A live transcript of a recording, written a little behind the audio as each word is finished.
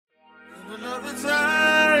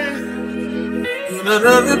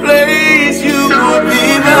another place you would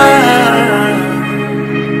be mine.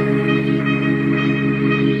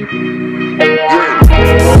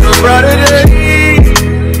 On a brighter day,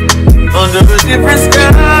 under a different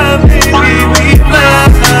sky, maybe we fly.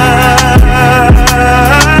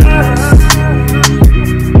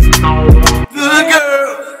 Good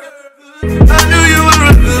girl, I knew you were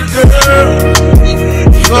a good girl.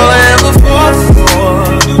 You all I ever fought for.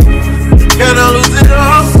 Can I lose it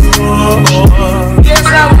all? Yes, I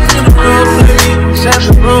was in the wrong place at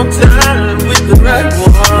the wrong time with the right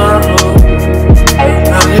one.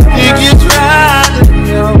 Now you think you tried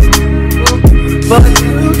it, but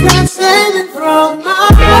you can't save it from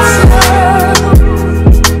myself.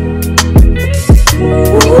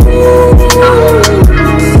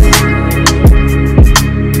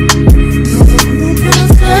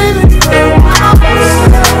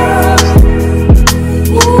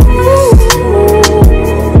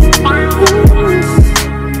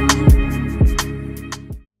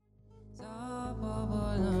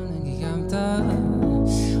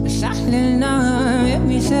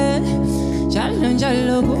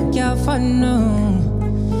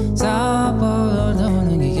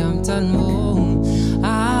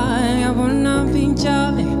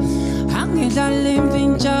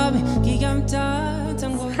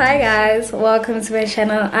 Hi guys, welcome to my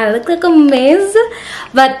channel. I look like a mess,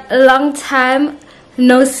 but long time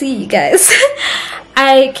no see, you guys.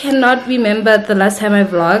 I cannot remember the last time I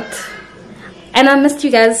vlogged, and I missed you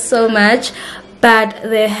guys so much. But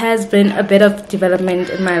there has been a bit of development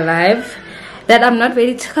in my life that I'm not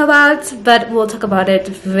ready to talk about, but we'll talk about it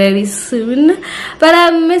very soon. But I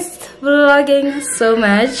missed vlogging so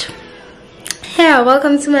much. Yeah,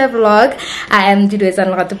 welcome to my vlog. I am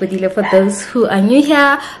Duduezanratopodile for those who are new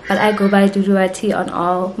here, but I go by Duduati on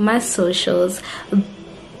all my socials.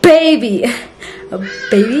 Baby,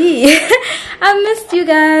 I missed you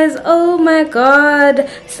guys. Oh my god,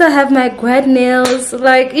 still have my grad nails.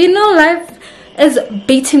 Like, you know, life is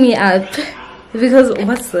beating me up because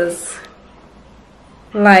what's this?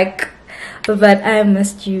 Like, but I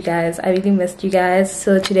missed you guys. I really missed you guys.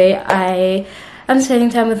 So today I'm spending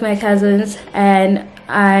time with my cousins, and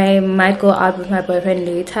I might go out with my boyfriend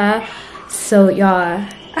later. So yeah,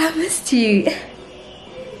 I missed you.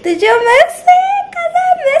 Did you miss me? Cause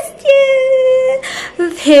I missed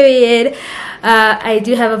you. Period. I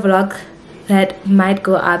do have a vlog that might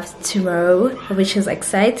go up tomorrow, which is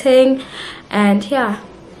exciting. And yeah,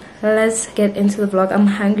 let's get into the vlog. I'm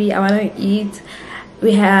hungry. I want to eat.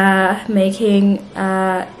 We are making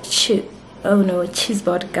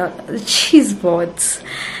cheese boards.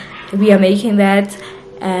 We are making that,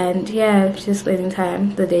 and yeah, just spending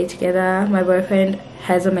time the day together. My boyfriend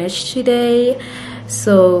has a match today,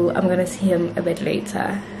 so I'm gonna see him a bit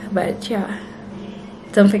later. But yeah,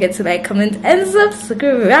 don't forget to like, comment, and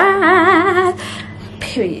subscribe.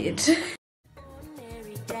 Period.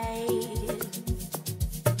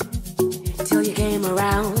 Till you came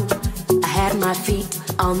around, I had my feet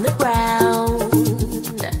on the ground.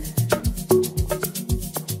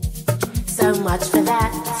 So much for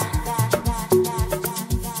that.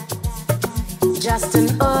 Just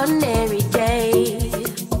an ordinary day.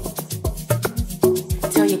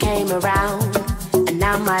 Till you came around, and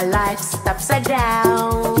now my life's upside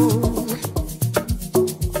down.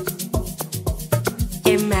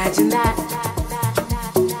 Imagine that.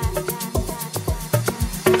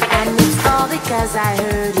 And it's all because I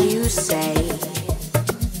heard you say.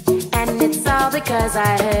 And it's all because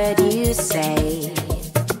I heard you say.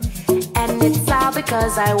 And it's all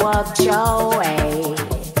because I walked your way.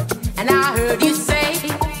 And I heard you say,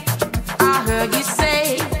 I heard you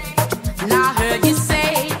say, and I heard you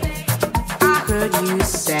say, I heard you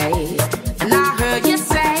say, and I heard you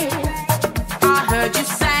say, I heard you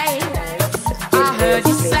say, I heard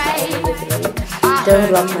you say, don't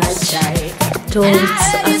vlog much. Don't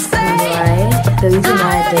ask me why. The reason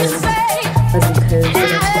why I didn't was because it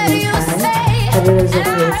was family time. But it was a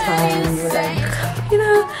great time. Like, you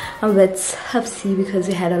know, I'm a bit tipsy because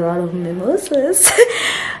we had a lot of mimosas.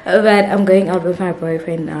 But I'm going out with my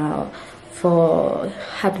boyfriend now for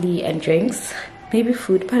hubby and drinks, maybe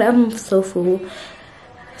food, but I'm so full,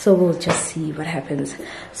 so we'll just see what happens.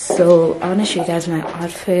 So I want to show you guys my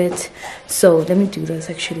outfit. So let me do this.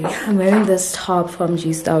 Actually, I'm wearing this top from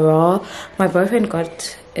G-Star Raw. My boyfriend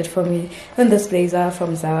got it for me, and this blazer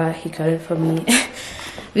from Zara, he got it for me.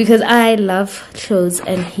 Because I love clothes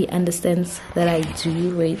and he understands that I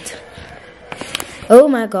do. Wait, oh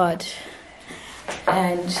my god.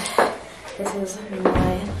 And this is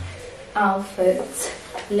my outfit.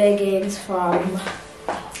 Leggings from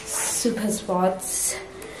Super Sports,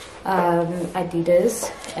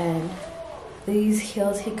 Adidas, and these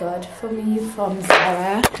heels he got for me from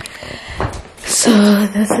Zara. So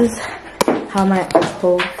this is how my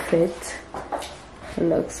whole fit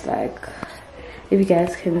looks like. If you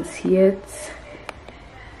guys can see it,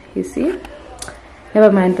 you see?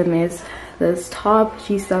 Never mind the mess. This top,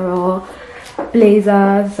 G-Star,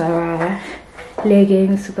 blazer, Zara,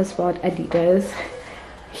 leggings, super sport, Adidas,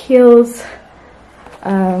 heels,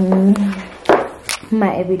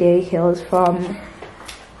 my everyday heels from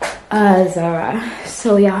Zara.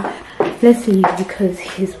 So yeah, let's leave because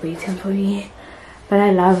he's waiting for me. But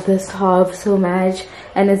I love this top so much,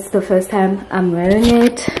 and it's the first time I'm wearing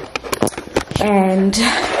it, and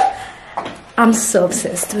I'm so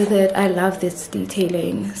obsessed with it. I love this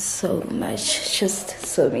detailing so much, just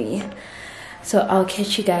so me. So I'll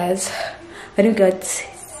catch you guys when we get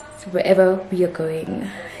wherever we are going.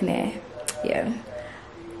 Yeah,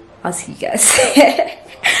 I'll see you guys.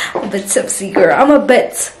 I'm a bit tipsy, girl. I'm a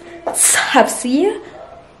bit tipsy.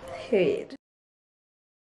 Period.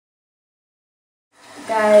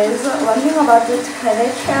 Guys, one thing about the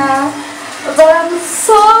toilet trap, but I'm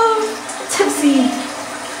so tipsy.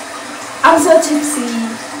 I'm so tipsy.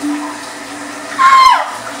 Ah!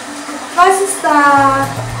 My sister.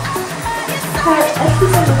 I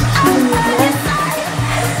feel so cute.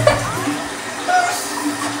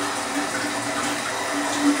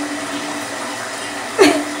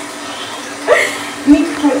 Me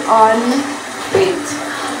put on. Wait.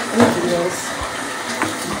 Let me do this.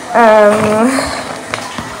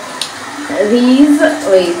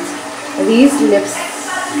 These lip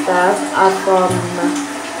stuff are from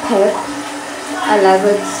Pep. I love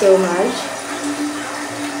it so much.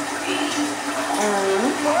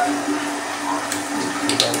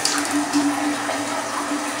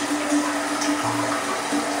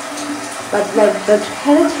 But like the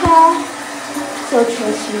palette hair, so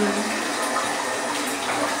trashy.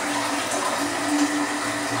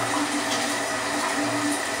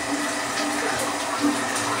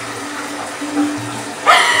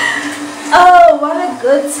 Oh, what a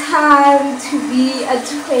good time to be a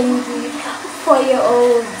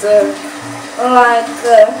 24-year-old.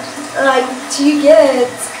 Like, do you get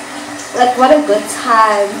it? Like, what a good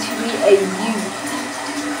time to be a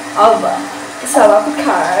youth of South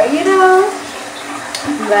Africa, you know?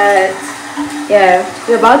 But yeah,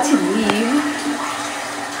 we're about to leave.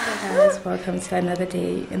 Hey guys, welcome to another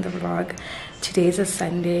day in the vlog. Today is a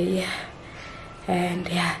Sunday, and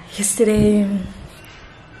yeah, yesterday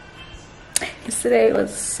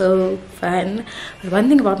was so fun. But one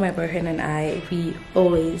thing about my boyfriend and I, we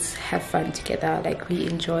always have fun together. Like, we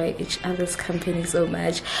enjoy each other's company so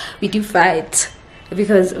much. We do fight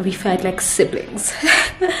because we fight like siblings.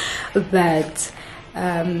 But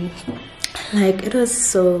like, it was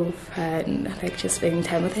so fun, like just spending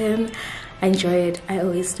time with him. I enjoy it. I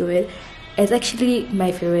always do it. It's actually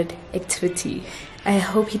my favorite activity. I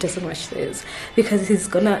hope he doesn't watch this because he's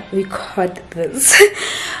gonna record this.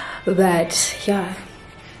 But yeah,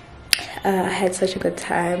 I had such a good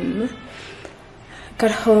time.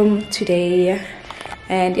 Got home today,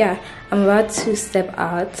 and yeah, I'm about to step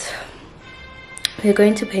out. We're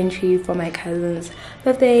going to pantry for my cousin's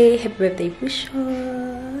birthday. Happy birthday,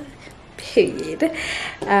 Busha. Period.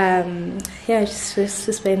 Yeah, just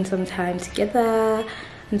to spend some time together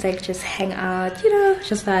and like just hang out, you know,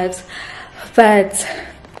 just vibes. But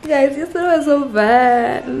guys, yesterday was so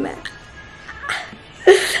fun.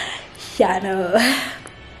 Yeah, no,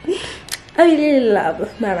 I really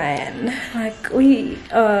love my man. Like, we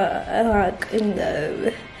are like in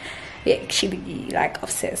love. We actually like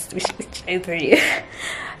obsessed with each other.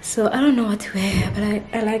 So I don't know what to wear, but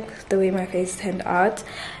I like the way my face turned out.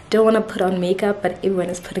 Don't want to put on makeup, but everyone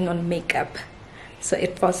is putting on makeup, so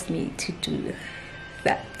it forced me to do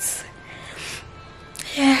that.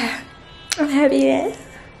 Yeah, I'm happy.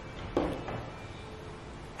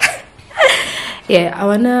 Yeah, I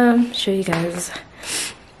wanna show you guys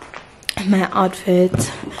my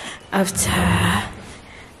outfit after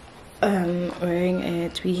wearing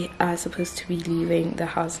it. We are supposed to be leaving the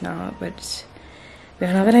house now, but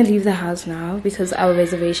we're not gonna leave the house now because our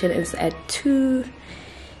reservation is at 2.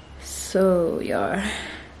 So yeah.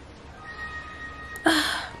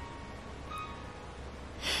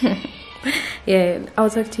 Yeah, I'll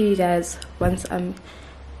talk to you guys once I'm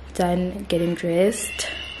done getting dressed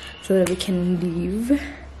so that we can leave.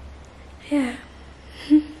 Yeah.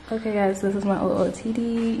 Okay guys, this is my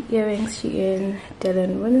OOTD earrings, Shein,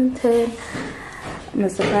 Dylan Wellington,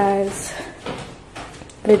 Mr. Price,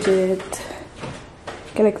 Legit,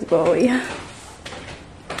 Galaxy Boy. Yeah.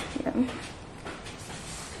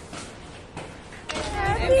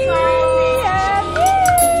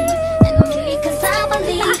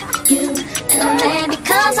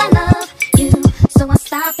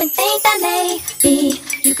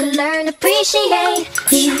 appreciate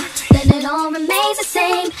you, then it all remains the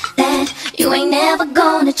same. That you ain't never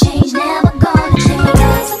gonna change, never gonna change.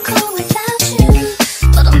 Days are cool without you,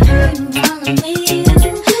 but I'm hurting running with you.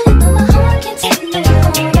 And though my heart can't take no more,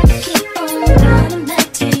 I keep on running back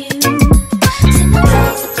to you. See, my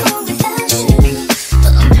days are cool without you,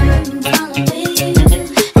 but I'm hurting running with you.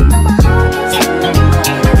 And though my heart can't take no more,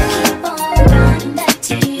 I keep on running back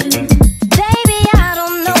to you. Baby, I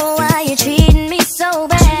don't know why you're treating me so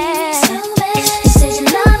bad. You said you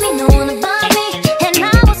love me, no one above me, and I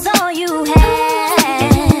was all you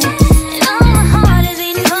had. And all my heart is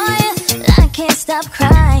beating for you, I can't stop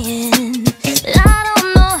crying. But I don't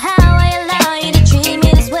know how I allow you to treat me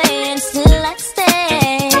this way, and still I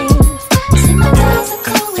stay. See, my days are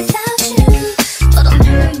cool without you, but I'm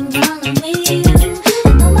hurting running with you.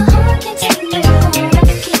 And though my heart can't take no more, I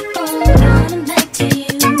keep on running back to you.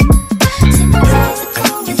 See, my days are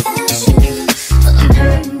cool without you, but I'm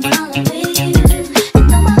hurting running with you. And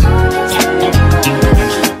though my heart can't take no more, I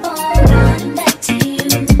keep on running back to you.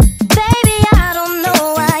 Baby, I don't know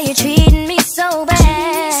why you're treating me so bad.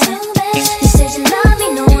 You said you love me,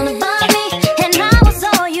 no one above me, and I was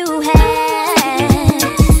all you had.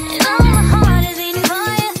 And all my heart is beating for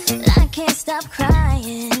you, I can't stop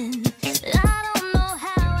crying. But I don't know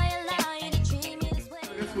how I allow you to treat me this way.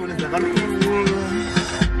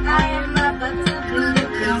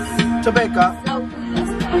 Jamaica.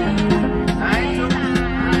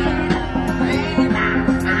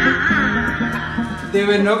 They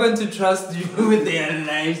were not going to trust you with their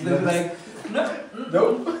lives. They were like, no.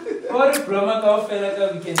 What if Brahma Kao fell like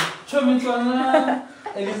a weekend? Show me to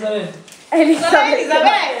Elizabeth. So,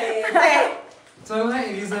 Elizabeth.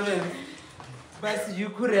 But you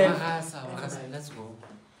could have. Let's go.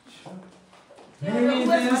 Maybe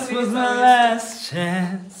this was my last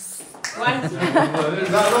chance.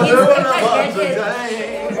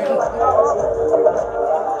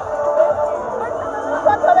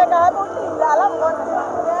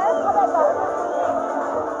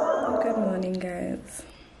 Good morning, guys.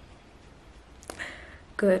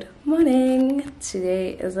 Good morning.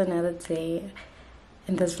 Today is another day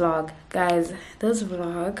in this vlog. Guys, this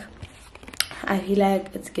vlog, I feel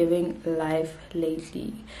like it's giving life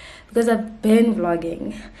lately because I've been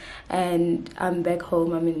vlogging and I'm back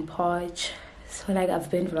home. I'm in Porch, so like I've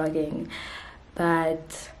been vlogging,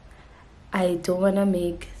 but I don't want to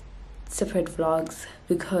make separate vlogs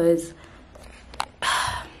because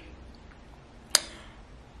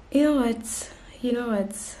you know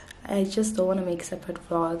what, I just don't want to make separate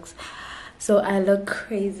vlogs. So I look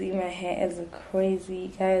crazy, my hair is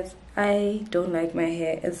crazy, guys. I don't like my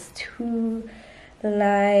hair, it's too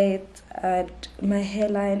light and my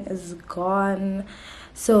hairline is gone.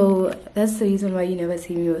 So that's the reason why you never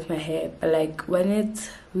see me with my hair, but like when it's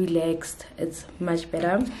relaxed it's much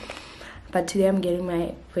better. But today I'm getting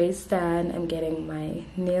my braids done, I'm getting my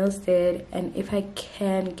nails did, and if I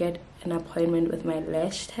can get an appointment with my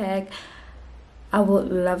lash tag, I would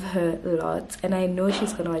love her a lot, and I know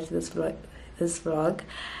she's gonna watch this vlog.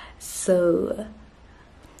 So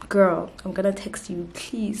girl, I'm gonna text you,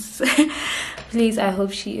 please. Please, I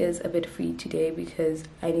hope she is a bit free today because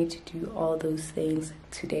I need to do all those things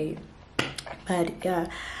today. But yeah,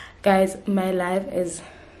 guys, my life is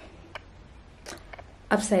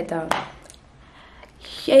upside down.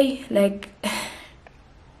 Yay, like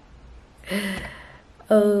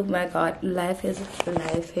oh my god, life is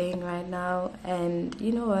lifing right now, and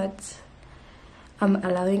you know what, I'm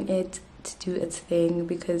allowing it to do its thing,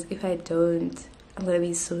 because if I don't, I'm gonna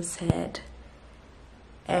be so sad.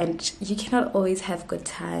 And you cannot always have good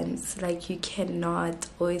times, like you cannot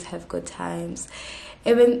always have good times.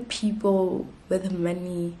 Even people with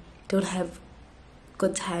money don't have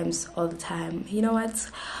good times all the time, you know what?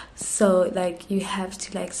 So like you have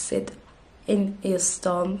to like sit in your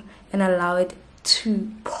storm and allow it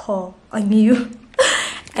to pour on you.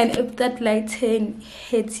 And if that lighting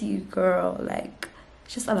hits you, girl, like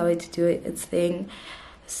just allow it to do its thing.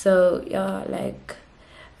 So yeah, like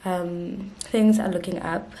things are looking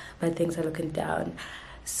up but things are looking down.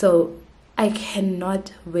 So I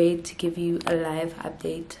cannot wait to give you a live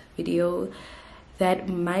update video that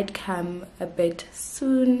might come a bit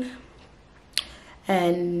soon.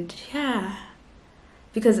 And yeah,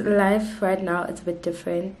 because life right now is a bit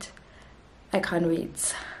different. I can't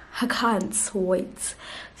wait. I can't wait.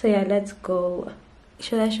 So yeah, let's go.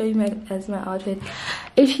 Should I show you my outfit?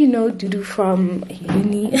 If you know Dudu from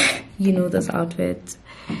uni, you know this outfit.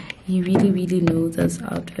 You really know this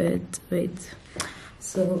outfit. Wait.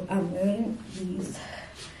 So I'm wearing these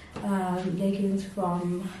leggings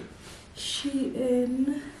from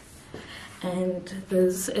Shein, and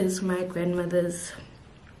this is my grandmother's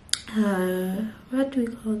what do we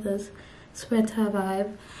call this, sweater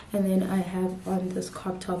vibe, and then I have on this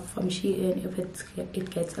crop top from Shein. If it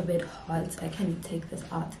gets a bit hot, I can take this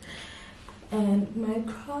out, and my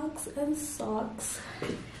Crocs and socks,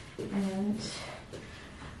 and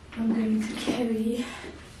I'm going to carry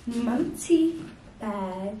Monty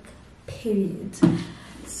bag, period.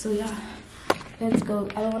 So yeah, let's go.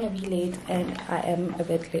 I don't want to be late, and I am a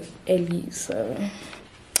bit late early, so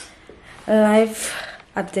life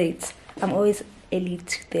updates. I'm always early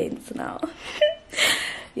to things now.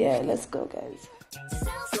 Yeah, let's go, guys. So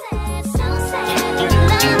sad,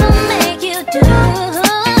 love will make you do.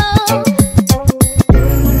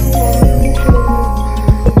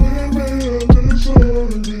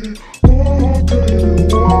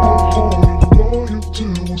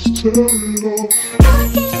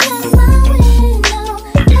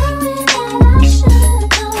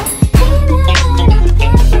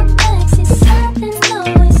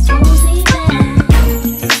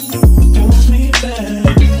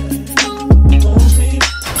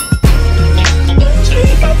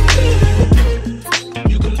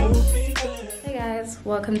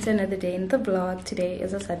 Welcome to another day in the vlog. Today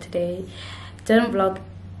is a Saturday. Didn't vlog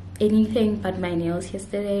anything but my nails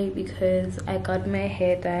yesterday because I got my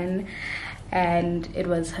hair done and it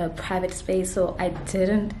was her private space, so I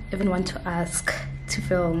didn't even want to ask to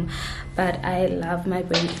film. But I love my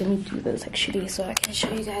braids. Let me do this actually so I can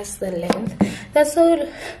show you guys the length. That's so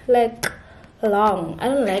like long. I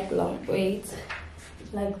don't like long braids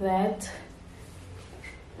like that,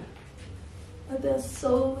 but they're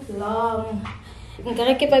so long. I'm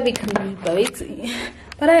gonna keep my big braids,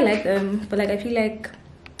 but I like them. But like I feel like,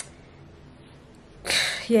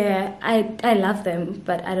 yeah, I love them,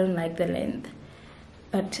 but I don't like the length.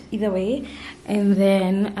 But either way, and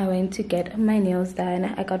then I went to get my nails done.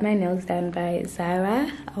 I got my nails done by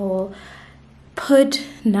Zara. I will put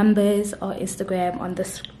numbers or Instagram on the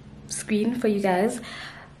screen for you guys.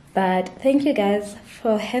 But thank you guys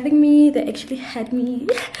for having me. They actually had me.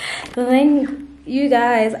 Thank you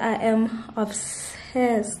guys. I am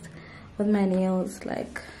obsessed with my nails.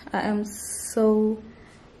 Like I am so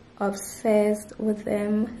obsessed with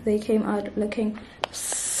them. They came out looking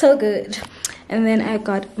so good. And then I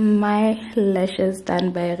got my lashes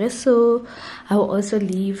done by Riso. I will also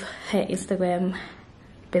leave her Instagram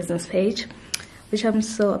business page, which I'm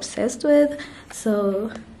so obsessed with.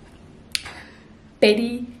 So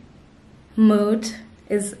Betty mode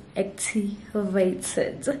is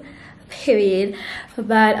activated, period.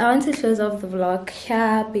 But I want to close off the vlog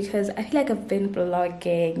here because I feel like I've been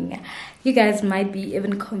vlogging. You guys might be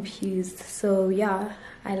even confused. So yeah,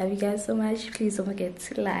 I love you guys so much. Please don't forget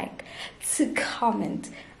to like, to comment,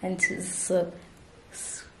 and to subscribe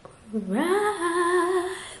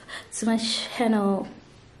to my channel.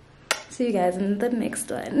 See you guys in the next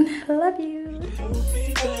one. Love you.